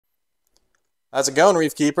How's it going,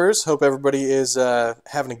 Reef Keepers? Hope everybody is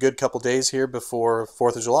having a good couple days here before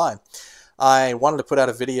 4th of July. I wanted to put out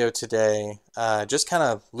a video today just kind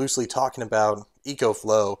of loosely talking about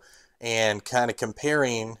EcoFlow and kind of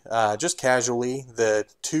comparing just casually the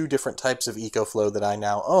two different types of EcoFlow that I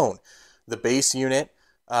now own. The base unit,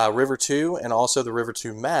 River 2, and also the River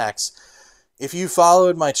 2 Max. If you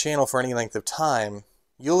followed my channel for any length of time,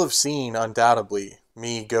 you'll have seen undoubtedly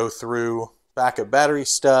me go through backup battery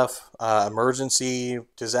stuff, emergency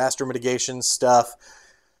disaster mitigation stuff,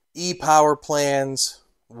 e-power plans,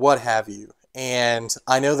 what have you. And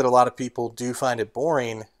I know that a lot of people do find it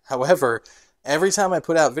boring. However, every time I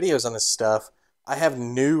put out videos on this stuff, I have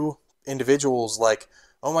new individuals like,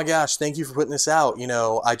 oh my gosh, thank you for putting this out. You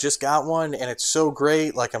know, I just got one and it's so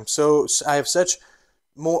great. Like I have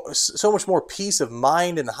so much more peace of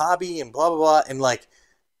mind in the hobby and blah, blah, blah. And like,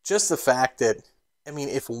 just the fact that, I mean,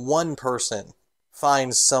 if one person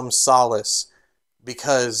finds some solace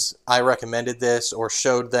because I recommended this or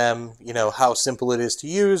showed them, you know, how simple it is to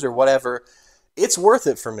use or whatever, it's worth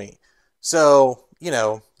it for me. So, you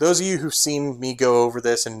know, those of you who've seen me go over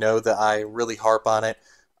this and know that I really harp on it,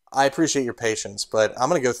 I appreciate your patience, but I'm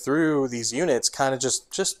going to go through these units kind of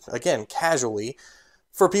just again, casually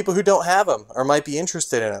for people who don't have them or might be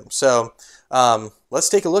interested in them. So let's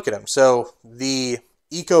take a look at them. So the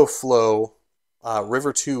EcoFlow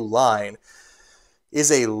River 2 line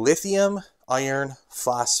is a lithium iron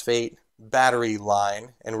phosphate battery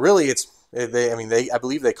line, and really I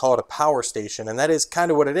believe they call it a power station, and that is kind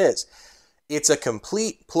of what it is. It's a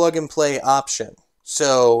complete plug and play option.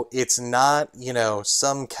 So it's not, you know,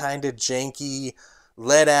 some kind of janky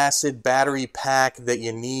lead acid battery pack that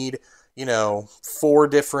you need, you know, 4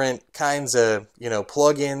 different kinds of, you know,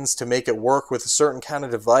 plugins to make it work with a certain kind of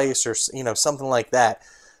device or, you know, something like that.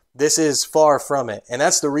 This is far from it. And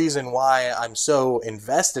that's the reason why I'm so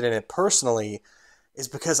invested in it personally, is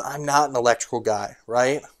because I'm not an electrical guy,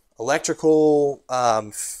 right? Electrical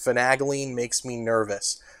finagling makes me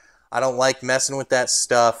nervous. I don't like messing with that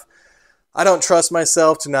stuff. I don't trust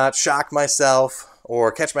myself to not shock myself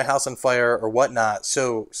or catch my house on fire or whatnot.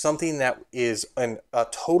 So something that is a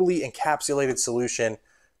totally encapsulated solution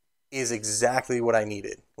is exactly what I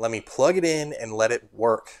needed. Let me plug it in and let it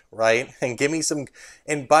work, right? And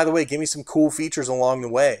by the way, give me some cool features along the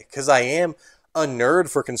way, because I am a nerd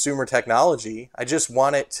for consumer technology. I just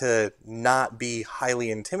want it to not be highly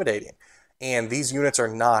intimidating. And these units are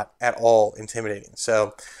not at all intimidating.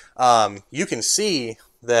 So you can see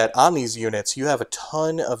that on these units, you have a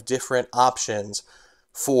ton of different options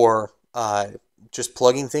for just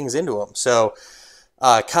plugging things into them. So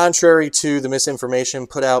contrary to the misinformation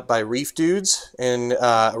put out by Reef Dudes in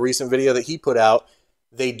a recent video that he put out,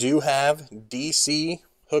 they do have DC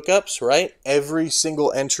hookups, right? Every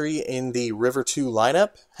single entry in the River 2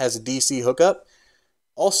 lineup has a DC hookup.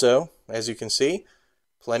 Also, as you can see,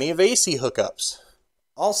 plenty of AC hookups.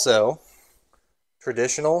 Also,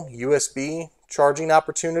 traditional USB charging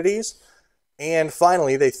opportunities. And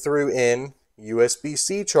finally, they threw in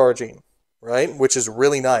USB-C charging, right? Which is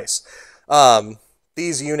really nice.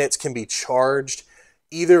 These units can be charged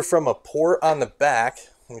either from a port on the back.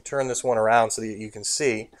 Let me turn this one around so that you can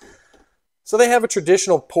see. So they have a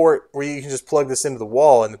traditional port where you can just plug this into the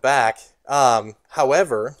wall in the back.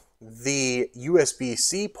 However, the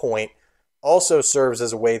USB-C point also serves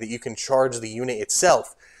as a way that you can charge the unit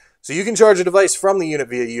itself. So you can charge a device from the unit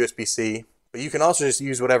via USB-C, but you can also just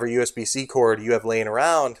use whatever USB-C cord you have laying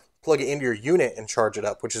around, plug it into your unit and charge it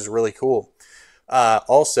up, which is really cool.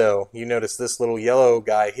 Also, you notice this little yellow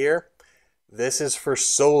guy here. This is for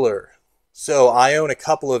solar. So I own a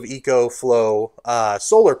couple of EcoFlow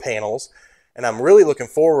solar panels, and I'm really looking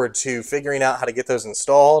forward to figuring out how to get those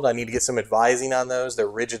installed. I need to get some advising on those. They're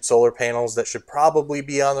rigid solar panels that should probably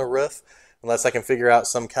be on the roof, unless I can figure out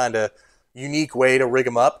some kind of unique way to rig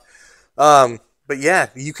them up. But yeah,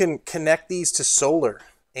 you can connect these to solar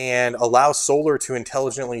and allow solar to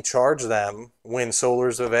intelligently charge them when solar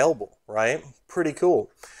is available, right? Pretty cool.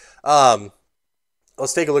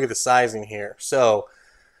 Let's take a look at the sizing here. So,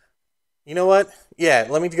 you know what? Yeah,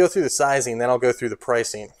 let me go through the sizing, then I'll go through the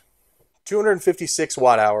pricing. 256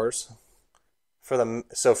 watt hours for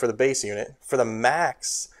the base unit. For the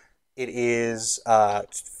max, it is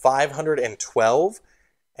 512,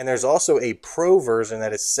 and there's also a pro version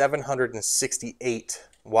that is 768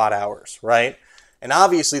 watt hours, right? And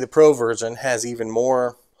obviously the pro version has even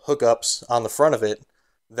more hookups on the front of it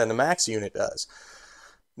than the max unit does.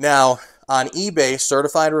 Now, on eBay,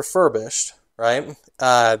 certified refurbished, right?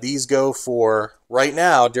 These go for, right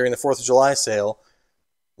now, during the 4th of July sale,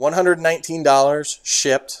 $119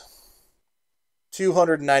 shipped,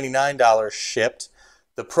 $299 shipped.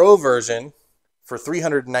 The Pro version for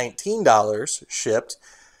 $319 shipped,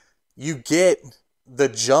 you get the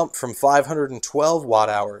jump from 512 watt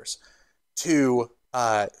hours to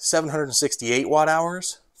 768 watt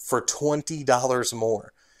hours for $20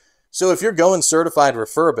 more. So if you're going certified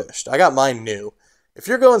refurbished, I got mine new. If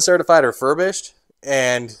you're going certified refurbished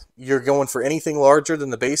and you're going for anything larger than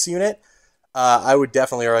the base unit, I would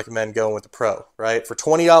definitely recommend going with the Pro, right? For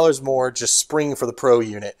 $20 more, just spring for the Pro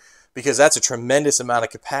unit, because that's a tremendous amount of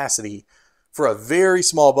capacity for a very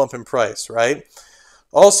small bump in price, right?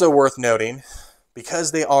 Also worth noting,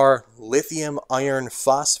 because they are lithium iron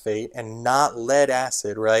phosphate and not lead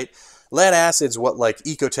acid, right? Lead acid's what like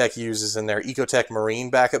Ecotech uses in their Ecotech Marine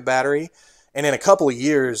backup battery. And in a couple of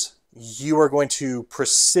years, you are going to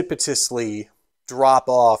precipitously drop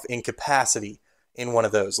off in capacity in one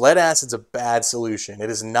of those. Lead acid's a bad solution. It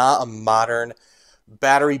is not a modern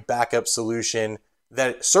battery backup solution,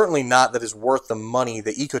 that certainly not that is worth the money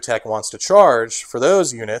that Ecotech wants to charge for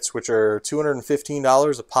those units, which are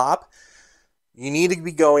 $215 a pop. You need to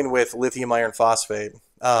be going with lithium iron phosphate.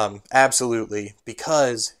 Absolutely,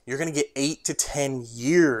 because you're going to get 8 to 10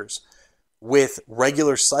 years with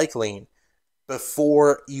regular cycling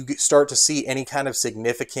before you start to see any kind of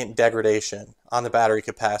significant degradation on the battery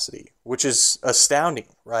capacity, which is astounding,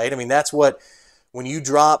 right? I mean, that's what, when you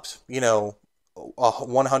drop, you know,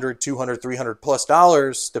 $100, $200, $300 plus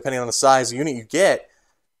dollars, depending on the size unit you get,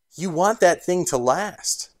 you want that thing to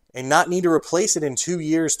last and not need to replace it in 2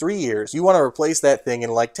 years, 3 years. You want to replace that thing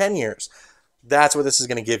in like 10 years. That's what this is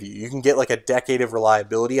going to give you. You can get like a decade of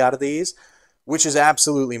reliability out of these, which is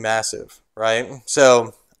absolutely massive, right?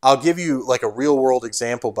 So I'll give you like a real world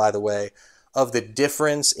example, by the way, of the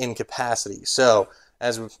difference in capacity. So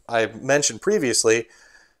as I mentioned previously,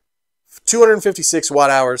 256 watt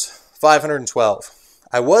hours, 512.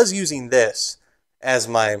 I was using this as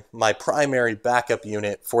my primary backup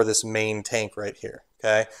unit for this main tank right here,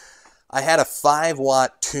 okay? I had a 5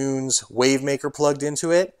 watt Tunes Wavemaker plugged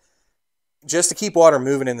into it just to keep water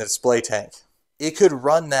moving in the display tank. It could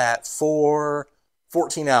run that for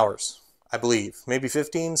 14 hours. I believe, maybe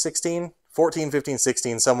 15, 16, 14, 15,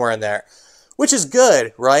 16, somewhere in there, which is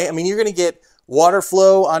good, right? I mean, you're going to get water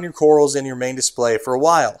flow on your corals in your main display for a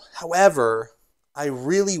while. However, I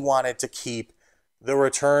really wanted to keep the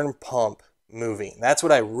return pump moving. That's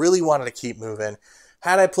what I really wanted to keep moving.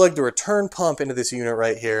 Had I plugged the return pump into this unit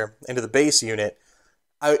right here, into the base unit,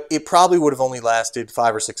 it probably would have only lasted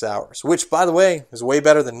 5 or 6 hours, which, by the way, is way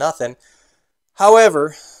better than nothing.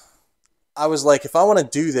 However, I was like, if I want to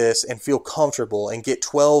do this and feel comfortable and get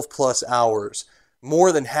 12 plus hours,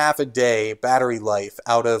 more than half a day battery life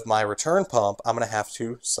out of my return pump, I'm going to have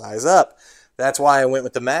to size up. That's why I went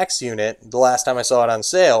with the Max unit the last time I saw it on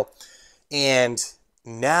sale. And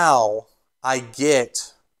now I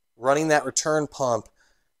get, running that return pump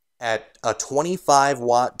at a 25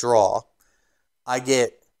 watt draw, I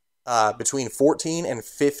get between 14 and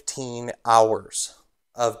 15 hours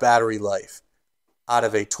of battery life out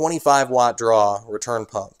of a 25 watt draw return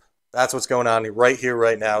pump. That's what's going on right here,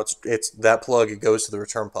 right now. It's that plug, it goes to the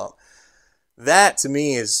return pump. That to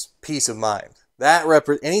me is peace of mind. That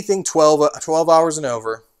anything 12 hours and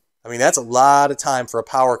over, I mean, that's a lot of time for a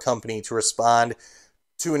power company to respond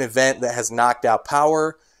to an event that has knocked out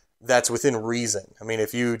power that's within reason. I mean,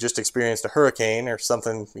 if you just experienced a hurricane or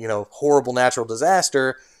something, you know, horrible natural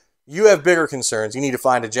disaster, you have bigger concerns. You need to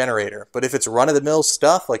find a generator. But if it's run-of-the-mill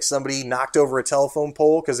stuff, like somebody knocked over a telephone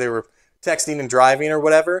pole because they were texting and driving or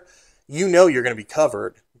whatever, you know you're going to be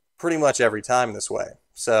covered pretty much every time this way.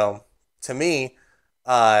 So to me,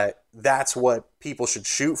 that's what people should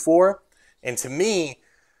shoot for. And to me,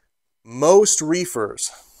 most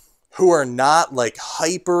reefers who are not like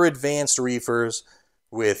hyper advanced reefers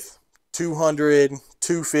with 200,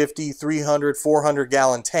 250, 300, 400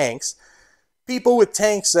 gallon tanks, people with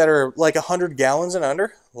tanks that are like 100 gallons and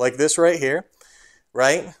under, like this right here,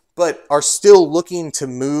 right? But are still looking to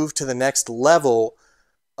move to the next level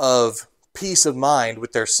of peace of mind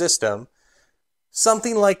with their system.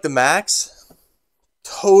 Something like the Max,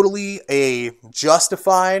 totally a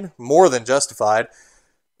justified, more than justified,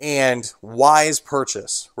 and wise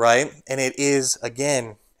purchase, right? And it is,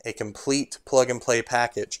 again, a complete plug-and-play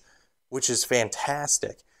package, which is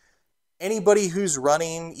fantastic. Anybody who's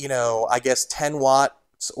running, you know, I guess 10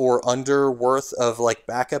 watts or under worth of like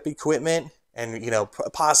backup equipment and, you know,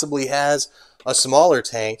 possibly has a smaller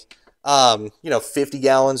tank, you know, 50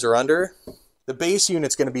 gallons or under, the base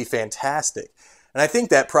unit's going to be fantastic. And I think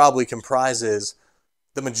that probably comprises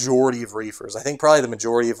the majority of reefers. I think probably the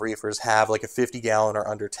majority of reefers have like a 50 gallon or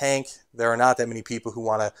under tank. There are not that many people who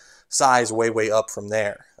want to size way up from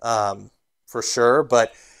there, for sure.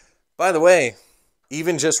 But by the way,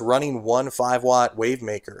 even just running one 5-watt wave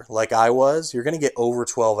maker like I was, you're going to get over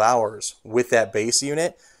 12 hours with that base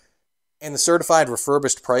unit. And the certified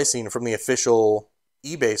refurbished pricing from the official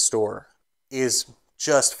eBay store is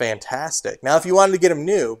just fantastic. Now, if you wanted to get them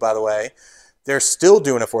new, by the way, they're still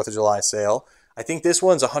doing a 4th of July sale. I think this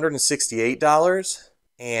one's $168,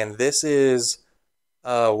 and this is,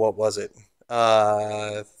 what was it?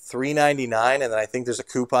 $399, and then I think there's a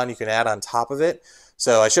coupon you can add on top of it.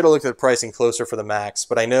 So I should have looked at the pricing closer for the Max,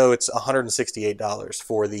 but I know it's $168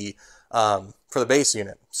 for the base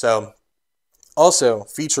unit. So also,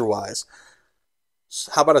 feature-wise,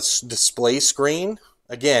 how about a display screen?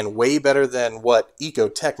 Again, way better than what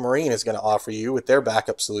Ecotech Marine is going to offer you with their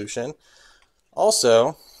backup solution.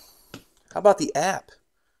 Also, how about the app?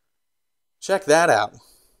 Check that out.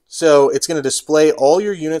 So it's going to display all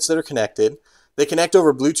your units that are connected. They connect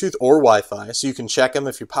over Bluetooth or Wi-Fi, so you can check them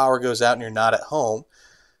if your power goes out and you're not at home.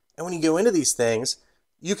 And when you go into these things,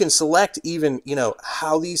 you can select even,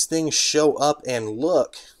 how these things show up and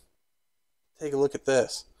look. Take a look at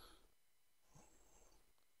this.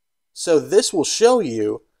 So this will show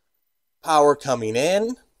you power coming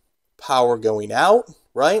in, power going out,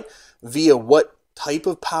 right? Via what type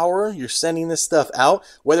of power you're sending this stuff out,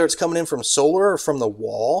 whether it's coming in from solar or from the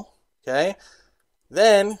wall, okay?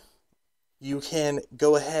 Then you can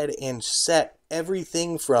go ahead and set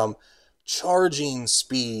everything from charging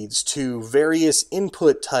speeds to various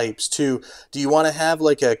input types to, do you want to have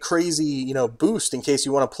like a crazy, boost in case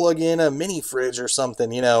you want to plug in a mini fridge or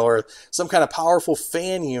something, or some kind of powerful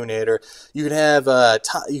fan unit, or you can have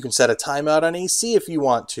you can set a timeout on AC if you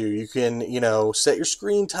want to. You can, set your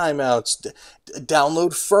screen timeouts,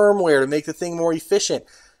 download firmware to make the thing more efficient.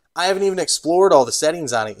 I haven't even explored all the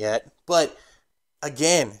settings on it yet, but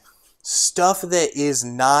again, stuff that is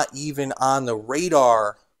not even on the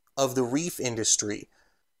radar of the Reef industry.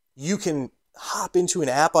 You can hop into an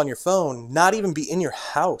app on your phone, not even be in your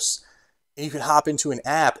house, and you can hop into an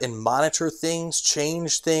app and monitor things,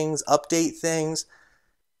 change things, update things.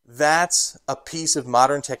 That's a piece of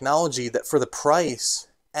modern technology that for the price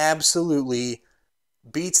absolutely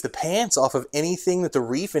beats the pants off of anything that the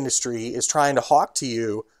Reef industry is trying to hawk to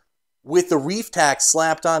you with the Reef tax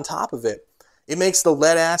slapped on top of it. It makes the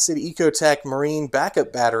lead acid Ecotech Marine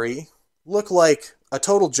backup battery look like a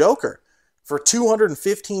total joker. For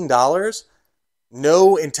 $215,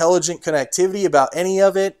 no intelligent connectivity about any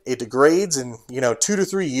of it. It degrades in 2 to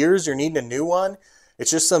 3 years. You're needing a new one.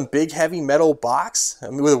 It's just some big heavy metal box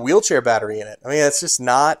with a wheelchair battery in it. It's just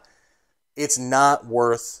not, it's not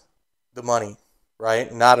worth the money,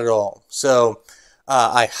 right? Not at all. So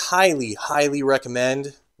I highly, highly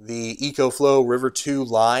recommend the EcoFlow River 2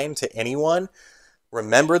 line to anyone.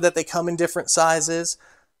 Remember that they come in different sizes.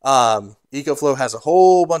 EcoFlow has a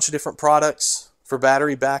whole bunch of different products for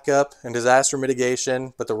battery backup and disaster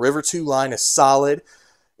mitigation, but the River 2 line is solid.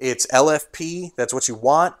 It's LFP, that's what you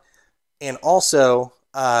want. And also,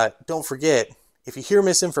 don't forget, if you hear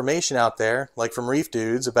misinformation out there, like from Reef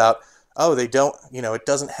dudes about, oh, they don't, it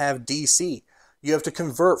doesn't have DC. You have to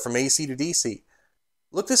convert from AC to DC.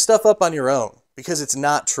 Look this stuff up on your own, because it's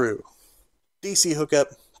not true. DC hookup,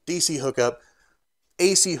 AC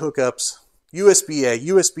hookups, USB-A,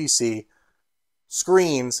 USB-C,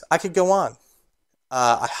 screens, I could go on.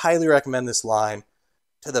 I highly recommend this line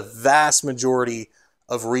to the vast majority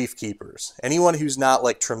of Reef keepers. Anyone who's not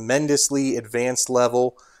like tremendously advanced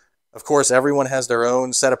level. Of course, everyone has their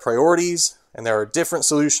own set of priorities, and there are different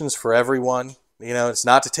solutions for everyone. It's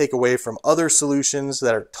not to take away from other solutions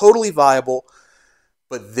that are totally viable,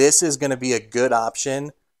 but this is going to be a good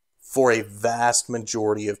option for a vast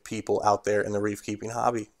majority of people out there in the reef keeping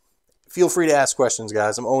hobby. Feel free to ask questions,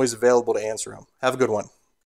 guys. I'm always available to answer them. Have a good one.